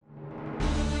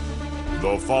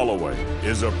The following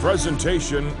is a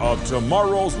presentation of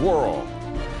Tomorrow's World.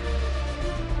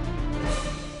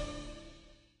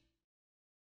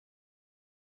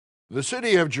 The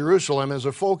city of Jerusalem is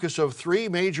a focus of three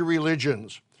major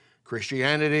religions: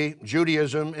 Christianity,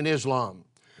 Judaism, and Islam.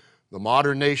 The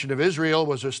modern nation of Israel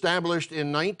was established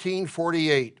in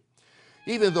 1948.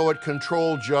 Even though it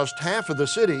controlled just half of the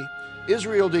city,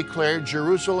 Israel declared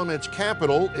Jerusalem its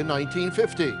capital in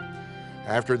 1950.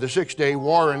 After the Six-Day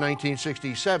War in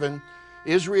 1967,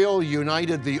 Israel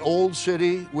united the old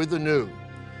city with the new.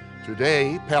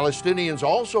 Today, Palestinians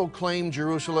also claim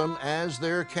Jerusalem as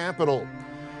their capital.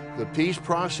 The peace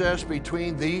process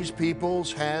between these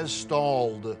peoples has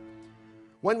stalled.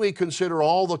 When we consider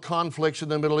all the conflicts in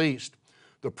the Middle East,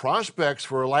 the prospects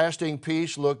for a lasting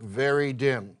peace look very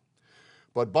dim.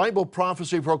 But Bible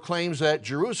prophecy proclaims that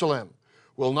Jerusalem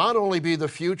will not only be the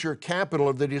future capital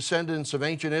of the descendants of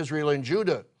ancient Israel and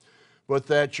Judah, but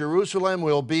that Jerusalem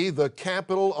will be the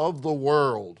capital of the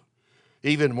world.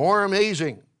 Even more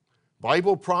amazing,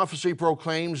 Bible prophecy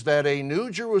proclaims that a new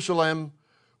Jerusalem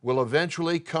will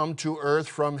eventually come to earth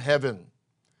from heaven.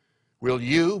 Will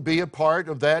you be a part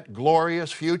of that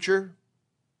glorious future?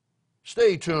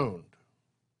 Stay tuned.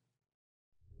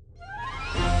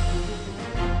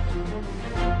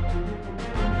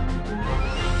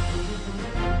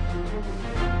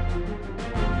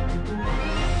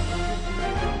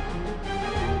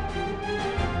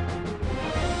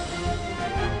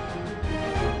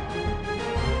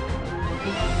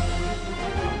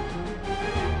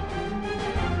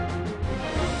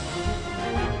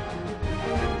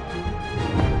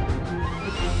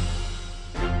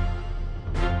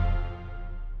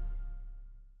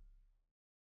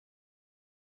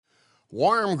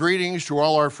 Warm greetings to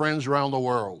all our friends around the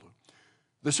world.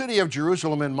 The city of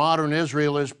Jerusalem in modern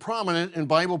Israel is prominent in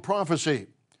Bible prophecy.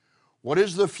 What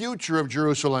is the future of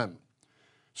Jerusalem?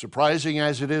 Surprising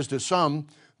as it is to some,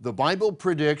 the Bible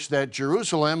predicts that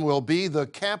Jerusalem will be the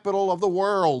capital of the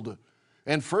world.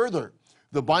 And further,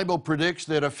 the Bible predicts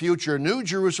that a future new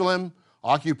Jerusalem,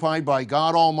 occupied by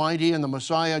God Almighty and the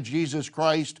Messiah Jesus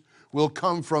Christ, will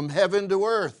come from heaven to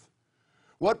earth.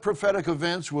 What prophetic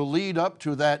events will lead up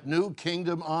to that new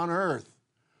kingdom on earth?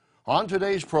 On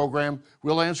today's program,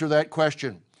 we'll answer that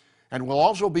question, and we'll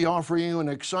also be offering you an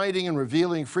exciting and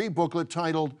revealing free booklet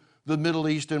titled The Middle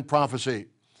East in Prophecy.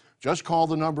 Just call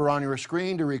the number on your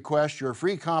screen to request your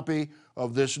free copy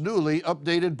of this newly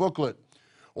updated booklet,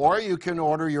 or you can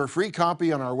order your free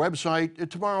copy on our website at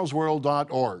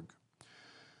tomorrowsworld.org.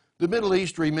 The Middle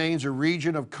East remains a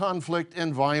region of conflict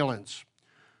and violence.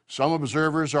 Some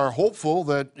observers are hopeful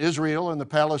that Israel and the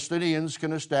Palestinians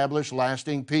can establish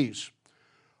lasting peace.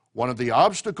 One of the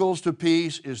obstacles to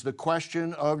peace is the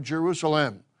question of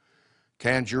Jerusalem.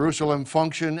 Can Jerusalem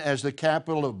function as the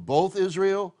capital of both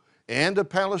Israel and a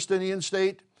Palestinian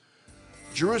state?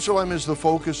 Jerusalem is the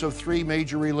focus of three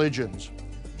major religions: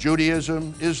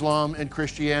 Judaism, Islam, and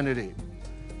Christianity.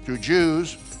 To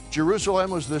Jews,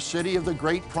 Jerusalem was the city of the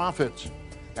great prophets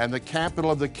and the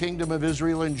capital of the kingdom of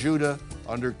Israel and Judah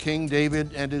under King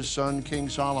David and his son King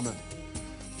Solomon.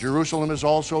 Jerusalem is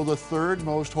also the third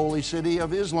most holy city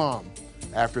of Islam,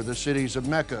 after the cities of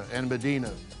Mecca and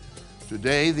Medina.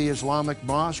 Today, the Islamic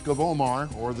Mosque of Omar,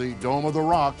 or the Dome of the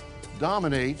Rock,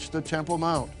 dominates the Temple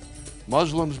Mount.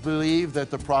 Muslims believe that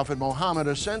the Prophet Muhammad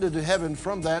ascended to heaven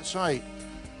from that site,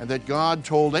 and that God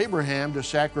told Abraham to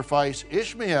sacrifice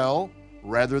Ishmael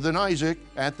rather than Isaac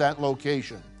at that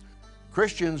location.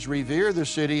 Christians revere the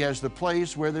city as the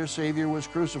place where their Savior was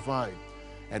crucified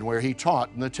and where he taught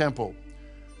in the temple.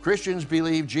 Christians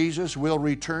believe Jesus will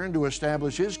return to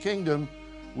establish his kingdom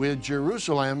with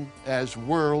Jerusalem as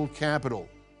world capital.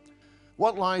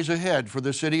 What lies ahead for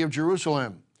the city of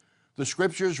Jerusalem? The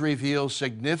scriptures reveal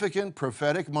significant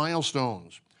prophetic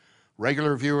milestones.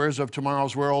 Regular viewers of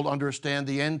Tomorrow's World understand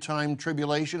the end-time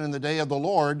tribulation and the day of the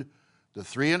Lord, the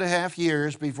 3.5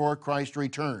 years before Christ's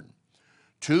return.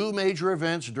 Two major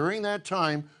events during that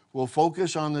time will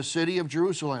focus on the city of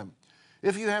Jerusalem.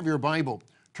 If you have your Bible,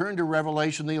 turn to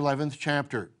Revelation, the 11th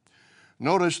chapter.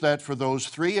 Notice that for those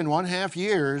 3.5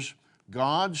 years,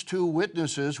 God's two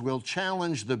witnesses will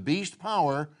challenge the beast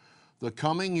power, the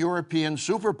coming European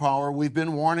superpower we've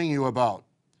been warning you about.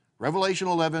 Revelation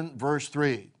 11, verse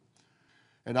 3.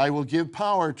 And I will give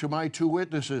power to my two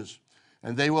witnesses,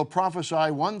 and they will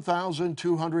prophesy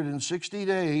 1,260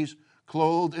 days,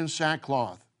 clothed in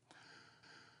sackcloth.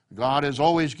 God has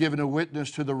always given a witness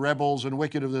to the rebels and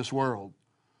wicked of this world.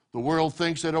 The world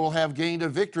thinks that it will have gained a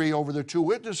victory over the two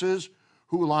witnesses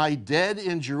who lie dead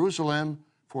in Jerusalem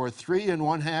for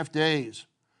 3.5 days.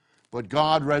 But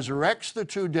God resurrects the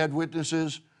two dead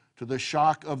witnesses to the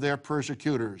shock of their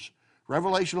persecutors.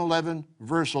 Revelation 11,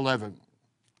 verse 11.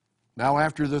 Now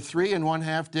after the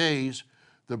 3½ days,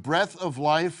 the breath of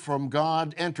life from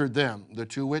God entered them, the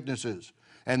two witnesses,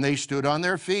 and they stood on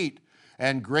their feet,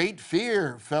 and great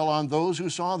fear fell on those who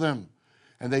saw them.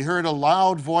 And they heard a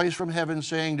loud voice from heaven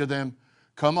saying to them,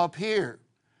 "Come up here."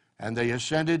 And they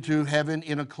ascended to heaven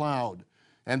in a cloud,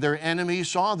 and their enemies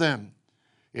saw them.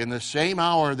 In the same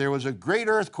hour there was a great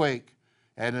earthquake,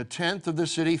 and 1/10 of the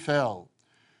city fell.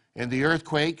 In the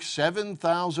earthquake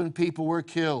 7,000 people were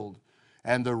killed,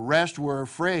 and the rest were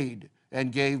afraid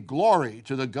and gave glory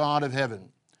to the God of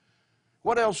heaven.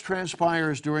 What else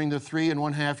transpires during the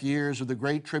 3½ years of the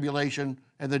Great Tribulation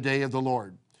and the day of the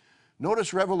Lord?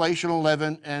 Notice Revelation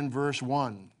 11 and verse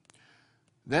 1.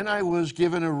 Then I was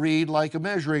given a reed like a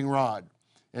measuring rod,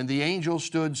 and the angel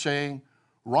stood saying,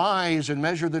 "Rise and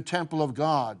measure the temple of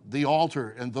God, the altar,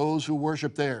 and those who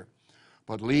worship there.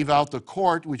 But leave out the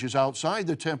court which is outside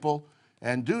the temple,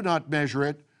 and do not measure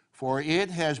it, for it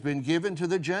has been given to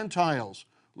the Gentiles."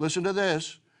 Listen to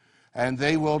this. "And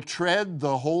they will tread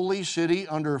the holy city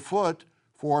underfoot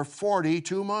for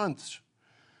 42 months.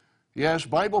 Yes,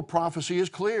 Bible prophecy is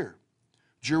clear.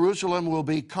 Jerusalem will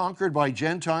be conquered by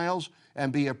Gentiles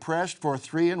and be oppressed for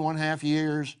 3½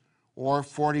 years, or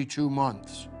 42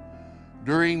 months.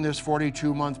 During this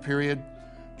 42-month period,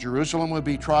 Jerusalem will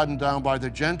be trodden down by the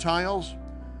Gentiles.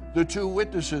 The two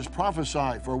witnesses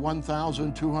prophesy for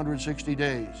 1,260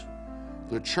 days.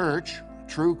 The church,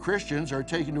 true Christians, are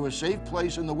taken to a safe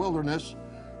place in the wilderness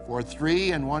for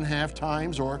 3½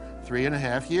 times, or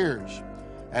 3½ years.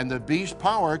 And the beast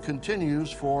power continues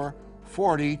for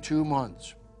 42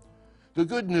 months. The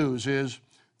good news is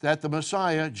that the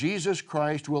Messiah, Jesus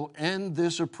Christ, will end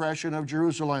this oppression of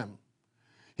Jerusalem.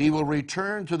 He will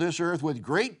return to this earth with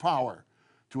great power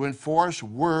to enforce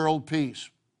world peace.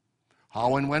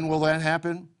 How and when will that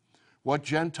happen? What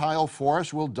Gentile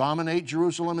force will dominate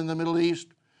Jerusalem in the Middle East?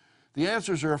 The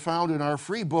answers are found in our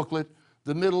free booklet,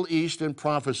 The Middle East in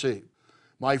Prophecy.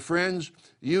 My friends,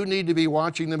 you need to be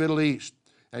watching the Middle East,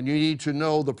 and you need to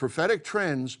know the prophetic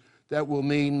trends that will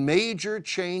mean major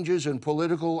changes in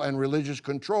political and religious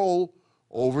control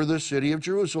over the city of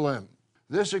Jerusalem.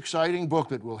 This exciting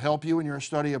booklet will help you in your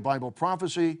study of Bible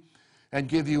prophecy and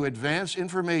give you advanced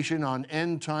information on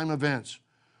end-time events.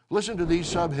 Listen to these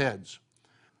subheads.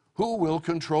 Who will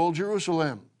control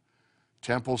Jerusalem?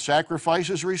 Temple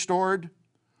sacrifices restored?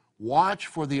 Watch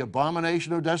for the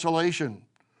abomination of desolation.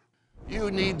 You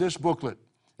need this booklet,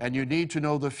 and you need to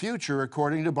know the future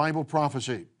according to Bible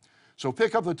prophecy. So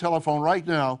pick up the telephone right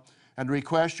now and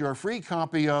request your free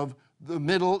copy of The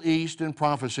Middle East in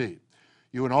Prophecy.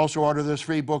 You can also order this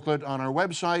free booklet on our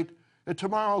website at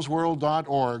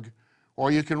tomorrowsworld.org, or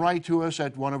you can write to us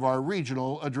at one of our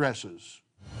regional addresses.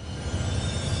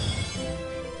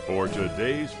 For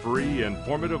today's free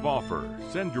informative offer,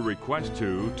 send your request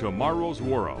to Tomorrow's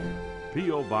World,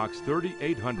 P.O. Box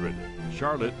 3800,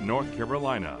 Charlotte, North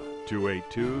Carolina,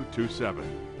 28227.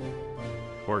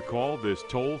 Or call this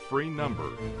toll-free number,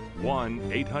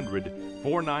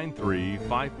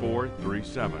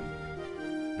 1-800-493-5437.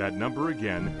 That number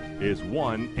again is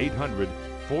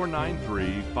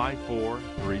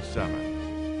 1-800-493-5437.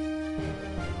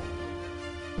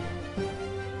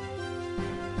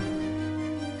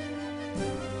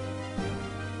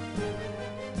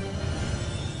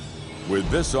 With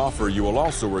this offer, you will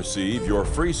also receive your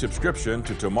free subscription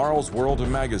to Tomorrow's World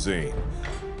magazine,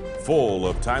 full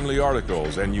of timely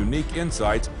articles and unique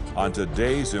insights on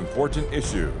today's important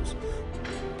issues.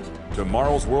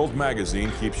 Tomorrow's World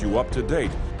magazine keeps you up to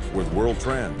date with world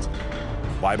trends,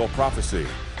 Bible prophecy,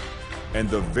 and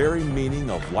the very meaning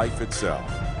of life itself.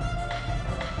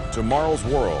 Tomorrow's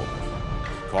World.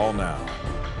 Call now.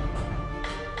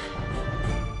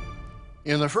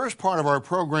 In the first part of our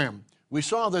program, we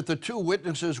saw that the two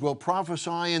witnesses will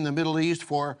prophesy in the Middle East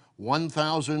for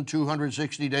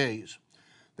 1,260 days.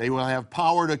 They will have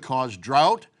power to cause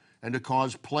drought and to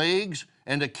cause plagues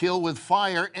and to kill with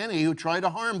fire any who try to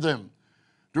harm them.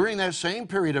 During that same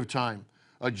period of time,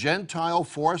 a Gentile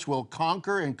force will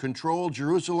conquer and control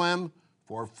Jerusalem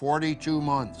for 42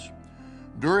 months.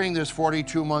 During this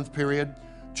 42-month period,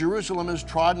 Jerusalem is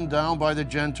trodden down by the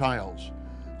Gentiles.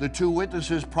 The two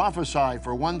witnesses prophesy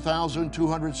for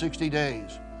 1,260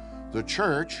 days. The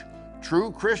church,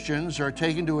 true Christians, are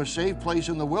taken to a safe place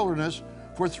in the wilderness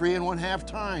for 3½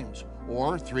 times,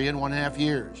 or 3½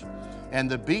 years. And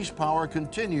the beast power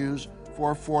continues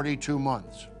for 42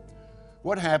 months.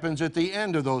 What happens at the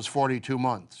end of those 42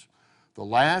 months? The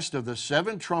last of the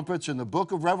 7 trumpets in the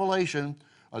book of Revelation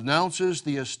announces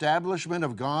the establishment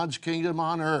of God's kingdom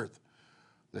on earth.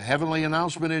 The heavenly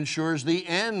announcement ensures the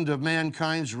end of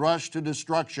mankind's rush to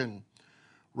destruction.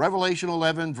 Revelation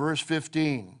 11, verse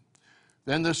 15.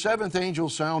 Then the seventh angel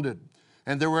sounded,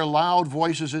 and there were loud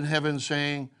voices in heaven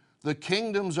saying, "The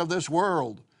kingdoms of this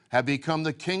world have become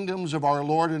the kingdoms of our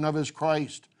Lord and of his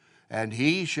Christ, and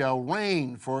he shall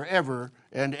reign forever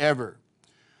and ever."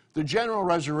 The general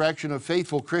resurrection of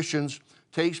faithful Christians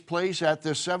takes place at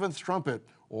the seventh trumpet,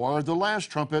 or the last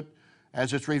trumpet,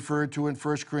 as it's referred to in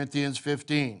 1 Corinthians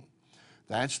 15.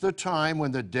 That's the time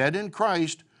when the dead in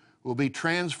Christ will be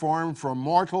transformed from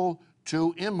mortal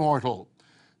to immortal.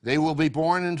 They will be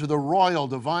born into the royal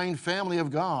divine family of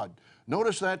God.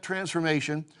 Notice that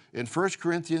transformation in 1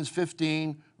 Corinthians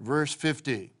 15, verse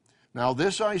 50. "Now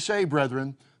this I say,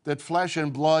 brethren, that flesh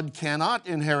and blood cannot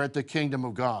inherit the kingdom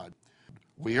of God."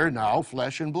 We are now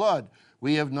flesh and blood.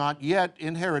 We have not yet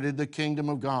inherited the kingdom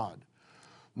of God.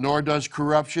 "Nor does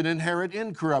corruption inherit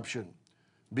incorruption.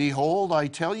 Behold, I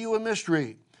tell you a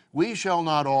mystery. We shall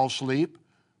not all sleep,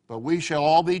 but we shall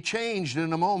all be changed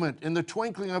in a moment, in the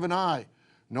twinkling of an eye."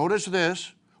 Notice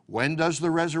this. When does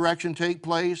the resurrection take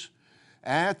place?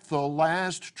 At the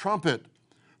last trumpet.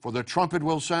 "For the trumpet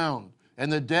will sound,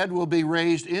 and the dead will be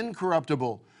raised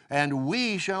incorruptible, and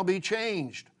we shall be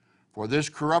changed. For this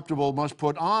corruptible must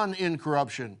put on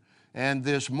incorruption, and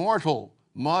this mortal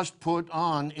must put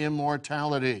on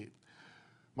immortality."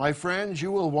 My friends,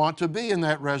 you will want to be in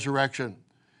that resurrection.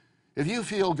 If you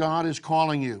feel God is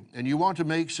calling you and you want to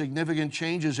make significant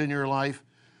changes in your life,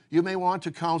 you may want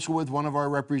to counsel with one of our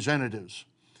representatives.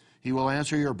 He will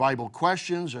answer your Bible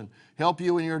questions and help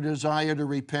you in your desire to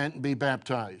repent and be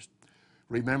baptized.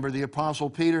 Remember the Apostle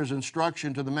Peter's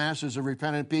instruction to the masses of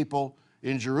repentant people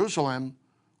in Jerusalem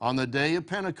on the day of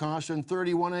Pentecost in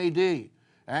 31 AD.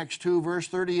 Acts 2, verse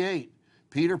 38.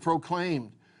 Peter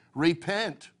proclaimed,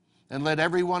 "Repent, and let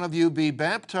every one of you be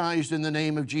baptized in the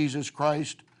name of Jesus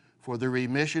Christ for the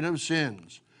remission of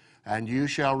sins, and you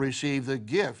shall receive the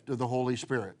gift of the Holy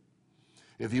Spirit."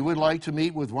 If you would like to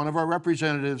meet with one of our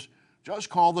representatives, just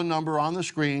call the number on the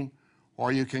screen,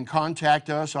 or you can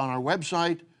contact us on our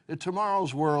website at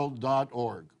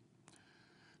tomorrowsworld.org.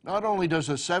 Not only does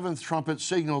the seventh trumpet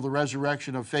signal the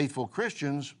resurrection of faithful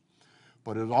Christians,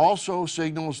 but it also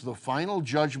signals the final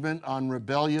judgment on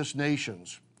rebellious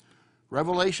nations.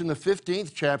 Revelation, the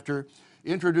 15th chapter,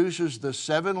 introduces the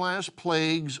 7 last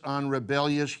plagues on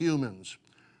rebellious humans.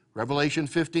 Revelation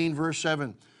 15, verse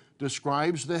 7,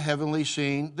 describes the heavenly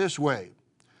scene this way.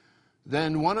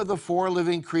 "Then one of the 4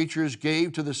 living creatures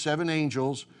gave to the 7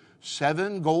 angels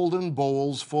 7 golden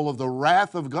bowls full of the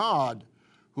wrath of God,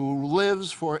 who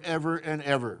lives forever and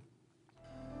ever."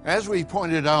 As we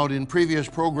pointed out in previous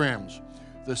programs,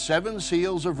 the 7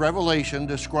 seals of Revelation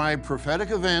describe prophetic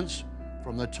events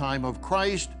from the time of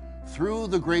Christ through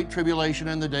the Great Tribulation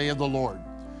and the day of the Lord.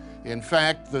 In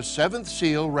fact, the 7th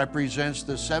seal represents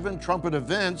the 7 trumpet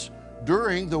events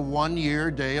during the 1-year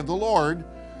day of the Lord,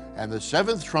 and the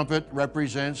 7th trumpet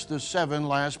represents the 7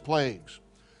 last plagues.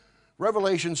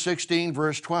 Revelation 16,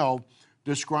 verse 12,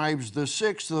 describes the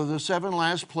 6th of the 7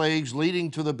 last plagues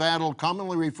leading to the battle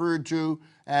commonly referred to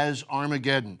as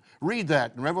Armageddon. Read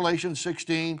that in Revelation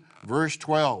 16, verse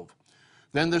 12.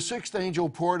 "Then the 6th angel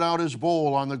poured out his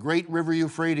bowl on the great river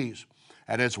Euphrates,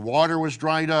 and its water was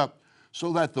dried up,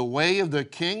 so that the way of the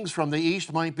kings from the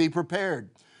east might be prepared.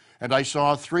 And I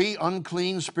saw 3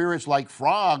 unclean spirits like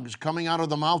frogs coming out of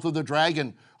the mouth of the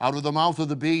dragon, out of the mouth of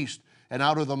the beast, and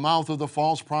out of the mouth of the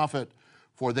false prophet.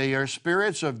 For they are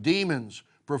spirits of demons,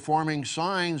 performing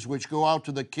signs which go out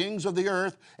to the kings of the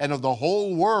earth and of the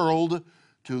whole world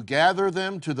to gather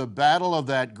them to the battle of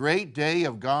that great day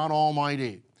of God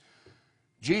Almighty."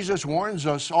 Jesus warns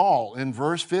us all in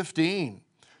verse 15,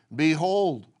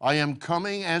 "Behold, I am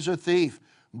coming as a thief.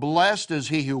 Blessed is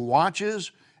he who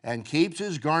watches and keeps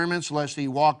his garments, lest he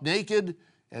walk naked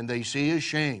and they see his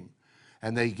shame."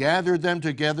 And they gathered them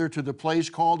together to the place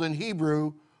called in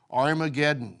Hebrew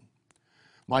Armageddon.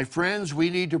 My friends, we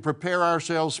need to prepare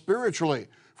ourselves spiritually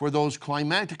for those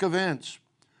climactic events.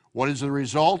 What is the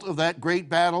result of that great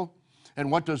battle?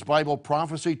 And what does Bible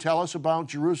prophecy tell us about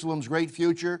Jerusalem's great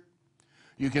future?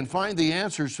 You can find the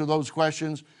answers to those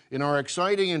questions in our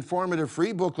exciting, informative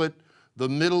free booklet, The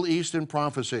Middle East in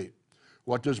Prophecy.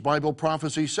 What does Bible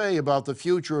prophecy say about the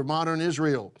future of modern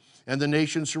Israel and the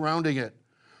nations surrounding it?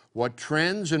 What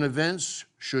trends and events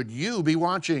should you be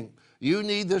watching? You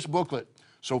need this booklet.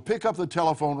 So pick up the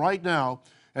telephone right now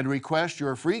and request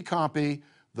your free copy,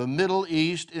 The Middle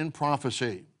East in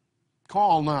Prophecy.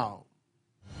 Call now.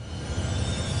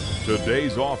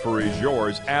 Today's offer is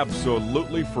yours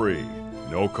absolutely free.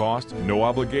 No cost, no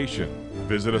obligation.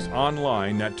 Visit us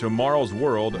online at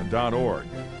tomorrowsworld.org.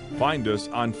 Find us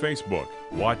on Facebook,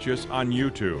 watch us on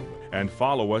YouTube, and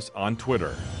follow us on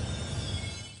Twitter.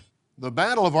 The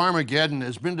Battle of Armageddon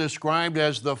has been described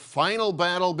as the final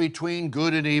battle between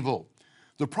good and evil.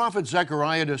 The prophet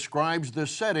Zechariah describes the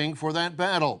setting for that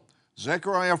battle.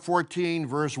 Zechariah 14,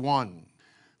 verse 1.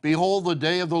 Behold, the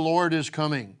day of the Lord is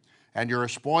coming, and your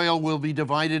spoil will be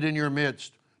divided in your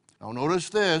midst. Now notice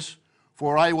this,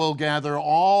 for I will gather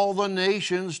all the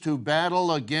nations to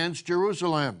battle against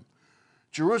Jerusalem.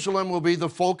 Jerusalem will be the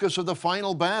focus of the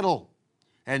final battle.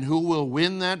 And who will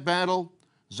win that battle?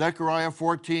 Zechariah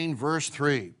 14, verse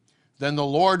 3. Then the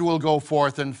Lord will go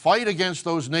forth and fight against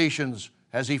those nations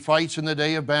as he fights in the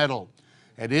day of battle.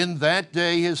 And in that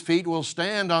day his feet will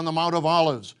stand on the Mount of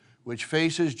Olives, which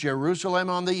faces Jerusalem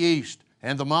on the east.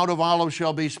 And the Mount of Olives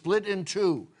shall be split in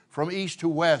two from east to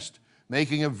west,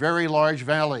 making a very large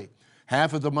valley.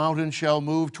 Half of the mountain shall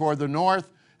move toward the north,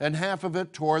 and half of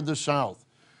it toward the south.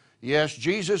 Yes,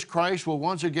 Jesus Christ will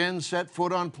once again set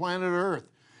foot on planet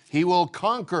Earth. He will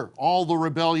conquer all the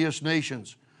rebellious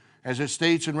nations. As it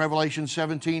states in Revelation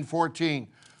 17:14,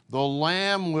 the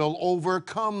Lamb will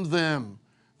overcome them.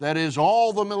 That is,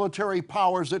 all the military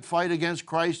powers that fight against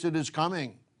Christ at his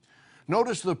coming.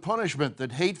 Notice the punishment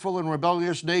that hateful and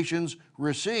rebellious nations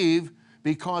receive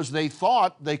because they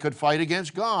thought they could fight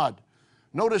against God.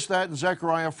 Notice that in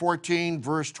Zechariah 14,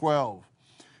 verse 12.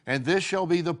 And this shall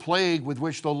be the plague with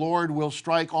which the Lord will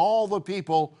strike all the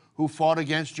people who fought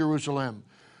against Jerusalem.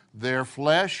 Their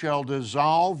flesh shall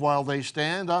dissolve while they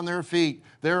stand on their feet.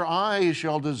 Their eyes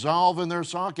shall dissolve in their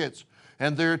sockets,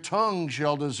 and their tongues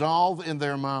shall dissolve in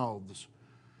their mouths.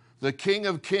 The King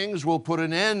of Kings will put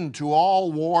an end to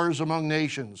all wars among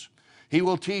nations. He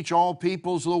will teach all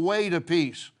peoples the way to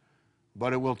peace,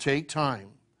 but it will take time.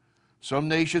 Some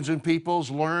nations and peoples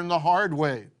learn the hard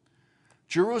way.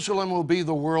 Jerusalem will be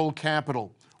the world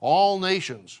capital. All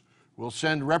nations will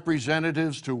send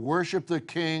representatives to worship the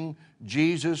King,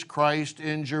 Jesus Christ,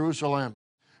 in Jerusalem.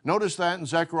 Notice that in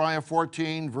Zechariah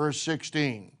 14, verse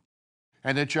 16.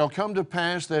 And it shall come to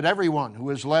pass that everyone who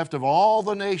is left of all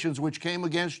the nations which came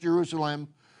against Jerusalem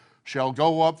shall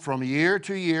go up from year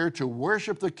to year to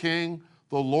worship the King,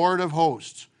 the Lord of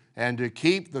hosts, and to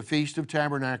keep the Feast of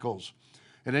Tabernacles.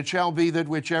 And it shall be that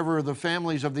whichever of the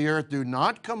families of the earth do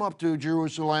not come up to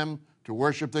Jerusalem to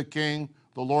worship the King,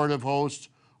 the Lord of hosts,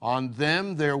 on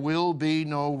them there will be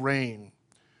no rain.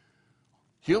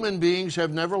 Human beings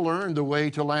have never learned the way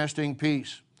to lasting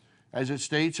peace. As it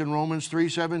states in Romans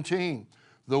 3:17,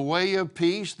 the way of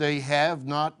peace they have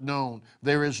not known.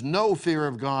 There is no fear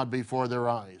of God before their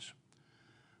eyes.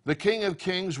 The King of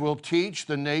Kings will teach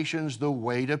the nations the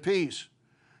way to peace.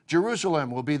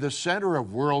 Jerusalem will be the center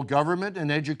of world government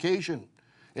and education,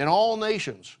 and all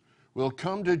nations will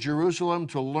come to Jerusalem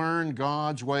to learn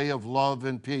God's way of love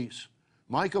and peace.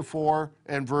 Micah 4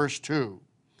 and verse 2.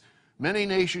 Many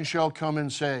nations shall come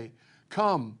and say,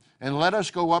 Come, and let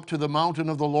us go up to the mountain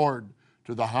of the Lord,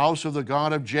 to the house of the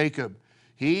God of Jacob.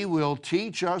 He will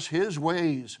teach us his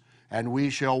ways, and we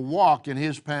shall walk in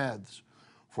his paths.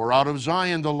 For out of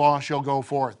Zion the law shall go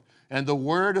forth, and the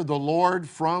word of the Lord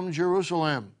from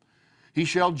Jerusalem. He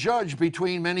shall judge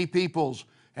between many peoples,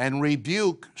 and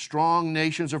rebuke strong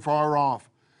nations afar off.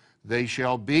 They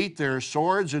shall beat their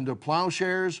swords into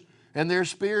plowshares, and their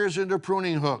spears into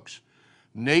pruning hooks.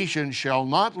 Nation shall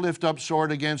not lift up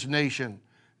sword against nation,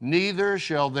 neither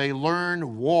shall they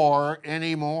learn war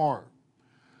anymore.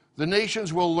 The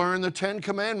nations will learn the 10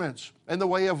 Commandments and the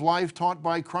way of life taught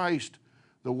by Christ,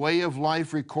 the way of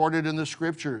life recorded in the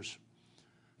Scriptures.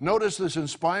 Notice this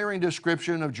inspiring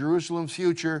description of Jerusalem's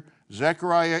future,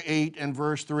 Zechariah 8 and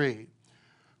verse 3.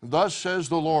 Thus says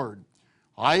the Lord,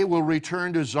 I will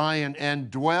return to Zion and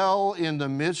dwell in the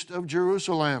midst of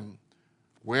Jerusalem.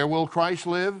 Where will Christ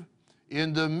live?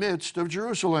 In the midst of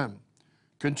Jerusalem.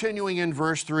 Continuing in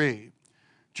verse 3,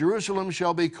 Jerusalem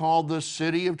shall be called the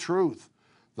city of truth,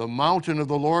 the mountain of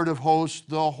the Lord of hosts,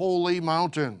 the holy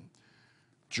mountain.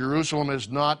 Jerusalem is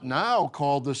not now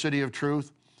called the city of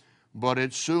truth, but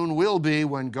it soon will be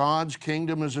when God's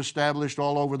kingdom is established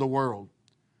all over the world.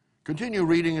 Continue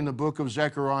reading in the book of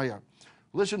Zechariah.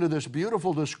 Listen to this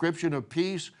beautiful description of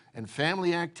peace and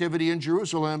family activity in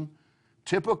Jerusalem,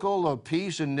 typical of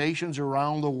peace in nations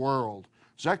around the world.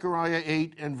 Zechariah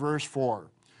 8 and verse 4.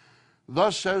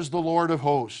 Thus says the Lord of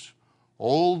hosts,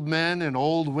 old men and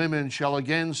old women shall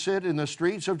again sit in the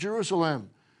streets of Jerusalem,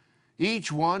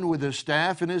 each one with his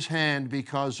staff in his hand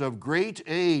because of great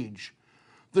age.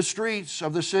 The streets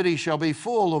of the city shall be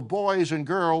full of boys and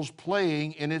girls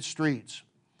playing in its streets.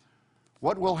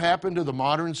 What will happen to the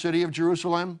modern city of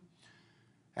Jerusalem?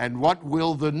 And what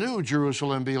will the new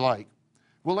Jerusalem be like?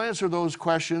 We'll answer those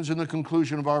questions in the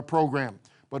conclusion of our program.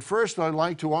 But first, I'd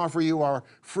like to offer you our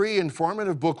free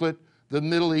informative booklet, The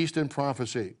Middle East in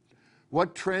Prophecy.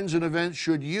 What trends and events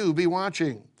should you be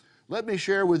watching? Let me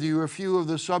share with you a few of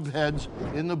the subheads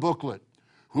in the booklet.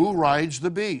 Who rides the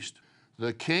beast?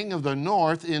 The king of the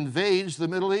north invades the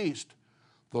Middle East.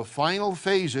 The final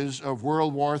phases of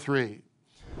World War III.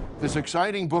 This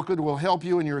exciting booklet will help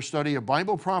you in your study of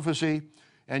Bible prophecy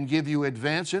and give you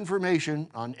advance information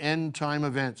on end-time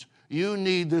events. You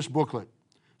need this booklet.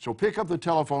 So pick up the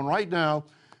telephone right now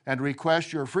and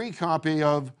request your free copy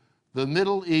of The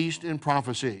Middle East in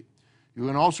Prophecy. You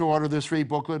can also order this free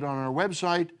booklet on our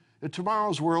website at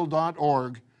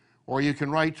tomorrowsworld.org, or you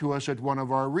can write to us at one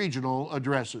of our regional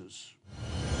addresses.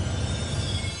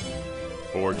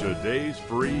 For today's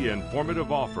free informative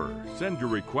offer, send your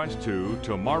request to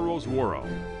Tomorrow's World,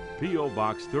 P.O.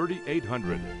 Box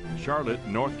 3800, Charlotte,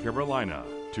 North Carolina,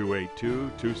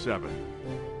 28227.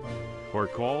 Or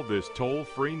call this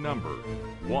toll-free number,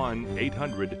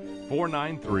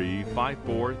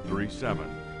 1-800-493-5437.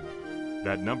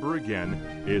 That number again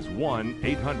is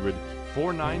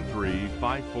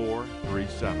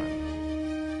 1-800-493-5437.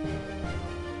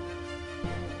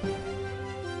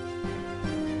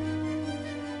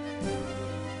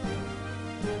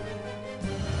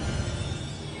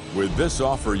 With this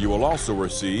offer, you will also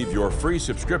receive your free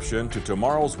subscription to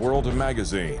Tomorrow's World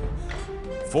magazine,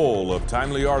 full of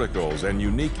timely articles and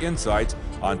unique insights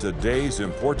on today's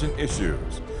important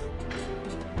issues.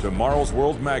 Tomorrow's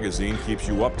World magazine keeps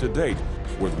you up to date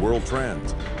with world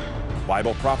trends,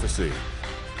 Bible prophecy,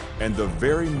 and the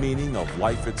very meaning of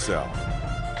life itself.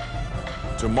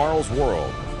 Tomorrow's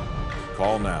World.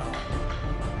 Call now.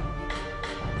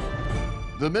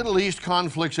 The Middle East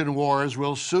conflicts and wars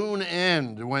will soon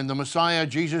end when the Messiah,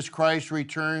 Jesus Christ,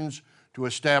 returns to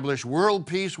establish world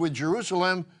peace with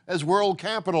Jerusalem as world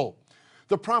capital.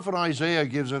 The prophet Isaiah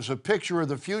gives us a picture of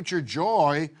the future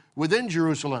joy within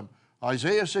Jerusalem.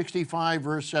 Isaiah 65,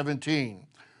 verse 17.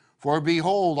 For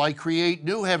behold, I create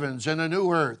new heavens and a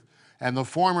new earth, and the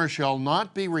former shall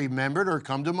not be remembered or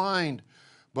come to mind.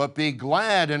 But be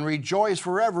glad and rejoice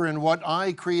forever in what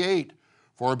I create.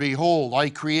 For behold,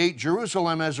 I create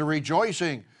Jerusalem as a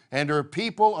rejoicing, and her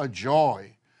people a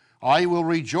joy. I will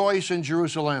rejoice in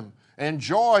Jerusalem, and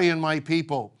joy in my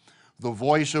people. The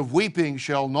voice of weeping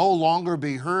shall no longer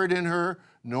be heard in her,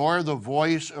 nor the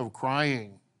voice of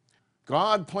crying.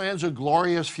 God plans a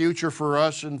glorious future for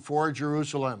us and for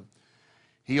Jerusalem.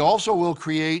 He also will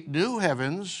create new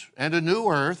heavens and a new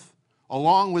earth,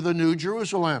 along with a new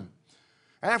Jerusalem.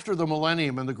 After the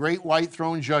millennium and the great white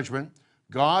throne judgment,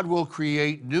 God will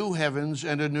create new heavens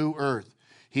and a new earth.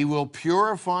 He will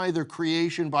purify the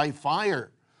creation by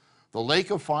fire. The lake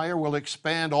of fire will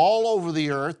expand all over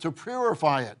the earth to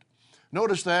purify it.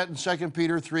 Notice that in 2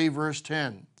 Peter 3, verse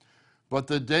 10. But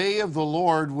the day of the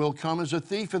Lord will come as a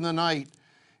thief in the night,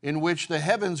 in which the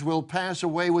heavens will pass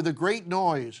away with a great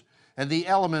noise, and the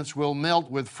elements will melt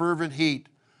with fervent heat.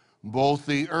 Both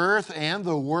the earth and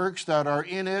the works that are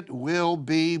in it will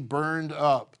be burned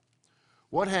up.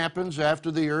 What happens after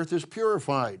the earth is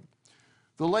purified?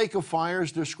 The lake of fire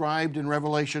is described in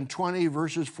Revelation 20,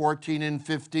 verses 14 and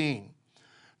 15.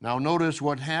 Now notice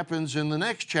what happens in the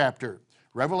next chapter.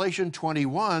 Revelation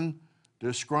 21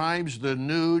 describes the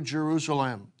new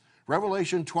Jerusalem.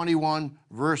 Revelation 21,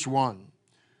 verse 1.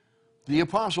 The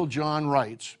Apostle John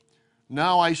writes,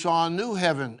 Now I saw a new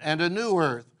heaven and a new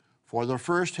earth, for the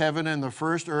first heaven and the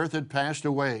first earth had passed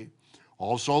away.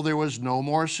 Also there was no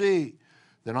more sea.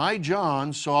 Then I,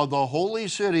 John, saw the holy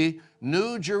city,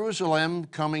 New Jerusalem,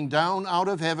 coming down out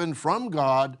of heaven from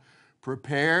God,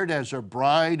 prepared as a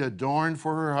bride adorned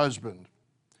for her husband.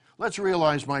 Let's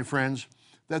realize, my friends,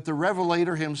 that the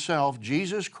Revelator himself,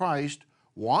 Jesus Christ,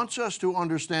 wants us to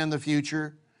understand the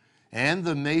future and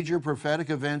the major prophetic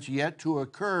events yet to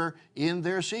occur in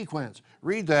their sequence.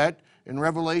 Read that in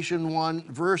Revelation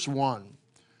 1, verse 1.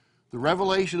 The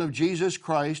revelation of Jesus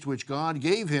Christ, which God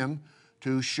gave him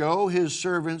to show his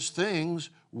servants things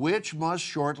which must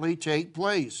shortly take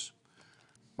place.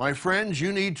 My friends,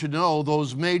 you need to know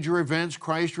those major events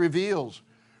Christ reveals.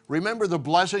 Remember the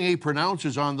blessing he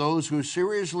pronounces on those who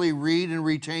seriously read and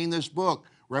retain this book.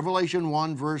 Revelation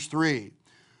 1, verse 3.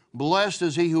 Blessed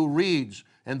is he who reads,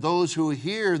 and those who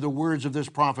hear the words of this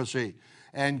prophecy,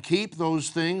 and keep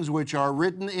those things which are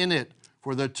written in it,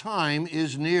 for the time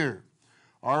is near.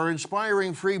 Our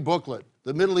inspiring free booklet,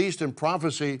 The Middle East in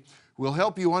Prophecy, will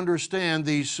help you understand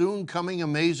these soon coming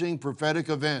amazing prophetic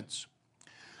events.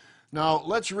 Now,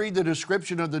 let's read the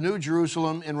description of the New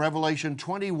Jerusalem in Revelation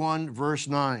 21, verse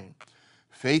 9.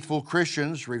 Faithful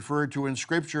Christians, referred to in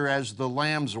Scripture as the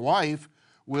Lamb's wife,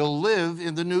 will live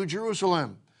in the New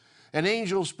Jerusalem. An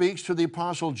angel speaks to the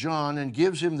Apostle John and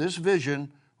gives him this vision,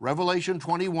 Revelation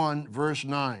 21, verse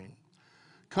 9.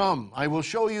 Come, I will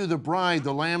show you the bride,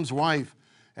 the Lamb's wife.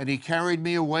 And he carried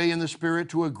me away in the Spirit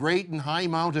to a great and high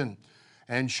mountain,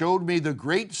 and showed me the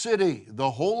great city,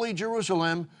 the holy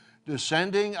Jerusalem,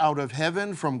 descending out of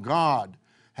heaven from God,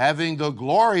 having the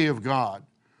glory of God.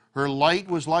 Her light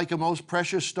was like a most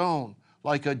precious stone,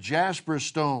 like a jasper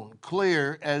stone,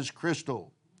 clear as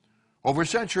crystal. Over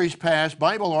centuries past,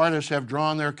 Bible artists have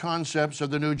drawn their concepts of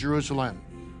the New Jerusalem.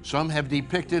 Some have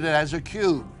depicted it as a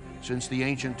cube, since the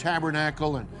ancient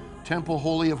tabernacle and Temple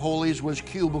Holy of Holies was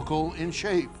cubical in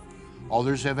shape.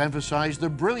 Others have emphasized the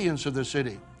brilliance of the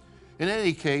city. In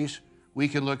any case, we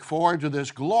can look forward to this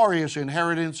glorious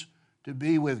inheritance to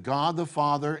be with God the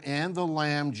Father and the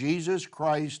Lamb, Jesus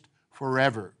Christ,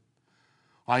 forever.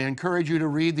 I encourage you to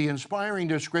read the inspiring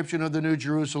description of the New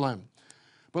Jerusalem.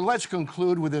 But let's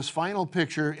conclude with this final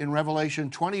picture in Revelation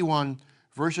 21,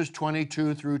 verses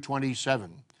 22 through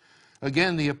 27.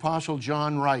 Again, the Apostle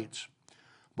John writes,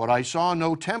 "But I saw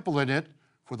no temple in it,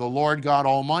 for the Lord God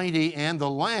Almighty and the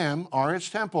Lamb are its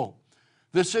temple.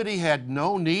 The city had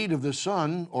no need of the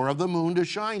sun or of the moon to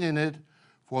shine in it,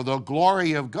 for the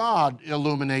glory of God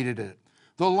illuminated it.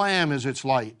 The Lamb is its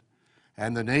light.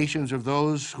 And the nations of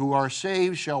those who are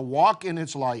saved shall walk in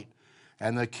its light,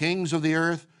 and the kings of the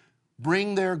earth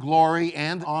bring their glory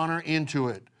and honor into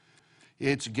it.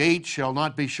 Its gates shall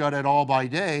not be shut at all by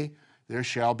day, there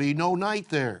shall be no night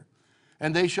there.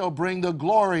 And they shall bring the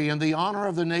glory and the honor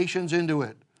of the nations into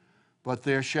it. But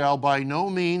there shall by no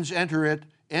means enter it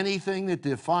anything that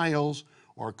defiles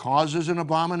or causes an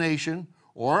abomination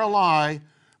or a lie,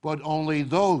 but only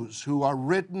those who are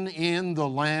written in the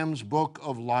Lamb's book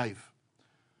of life."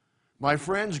 My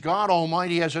friends, God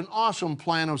Almighty has an awesome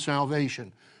plan of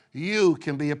salvation. You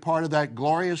can be a part of that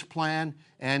glorious plan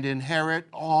and inherit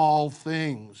all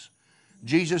things.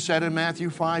 Jesus said in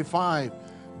Matthew 5:5,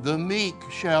 "The meek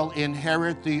shall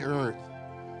inherit the earth."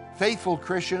 Faithful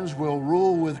Christians will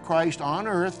rule with Christ on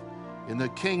earth in the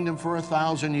kingdom for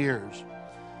 1,000 years.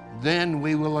 Then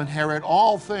we will inherit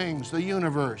all things, the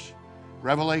universe.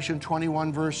 Revelation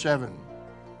 21, verse 7.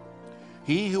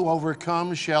 "He who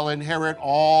overcomes shall inherit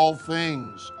all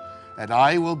things, and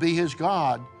I will be his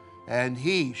God, and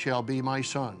he shall be my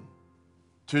son."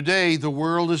 Today, the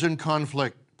world is in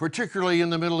conflict, particularly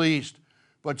in the Middle East,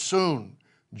 but soon,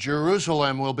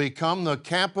 Jerusalem will become the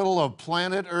capital of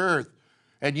planet Earth,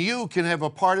 and you can have a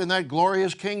part in that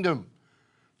glorious kingdom.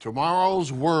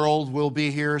 Tomorrow's world will be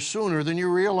here sooner than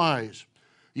you realize.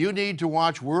 You need to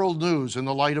watch World News in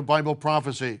the light of Bible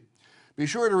prophecy. Be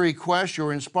sure to request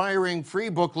your inspiring free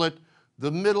booklet,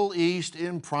 The Middle East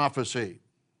in Prophecy.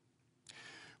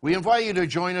 We invite you to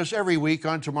join us every week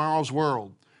on Tomorrow's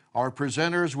World. Our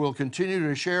presenters will continue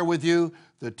to share with you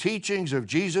the teachings of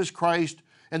Jesus Christ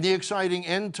and the exciting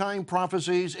end-time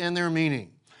prophecies and their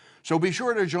meaning. So be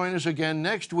sure to join us again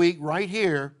next week right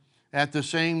here at the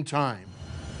same time.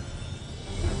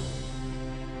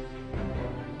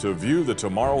 To view the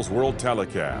Tomorrow's World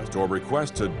telecast or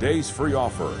request today's free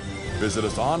offer, visit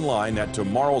us online at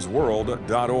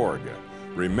tomorrowsworld.org.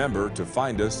 Remember to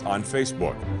find us on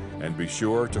Facebook and be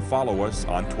sure to follow us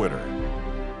on Twitter.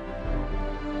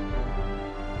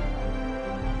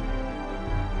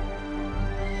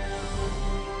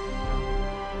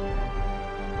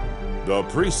 The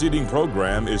preceding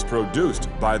program is produced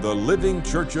by the Living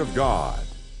Church of God.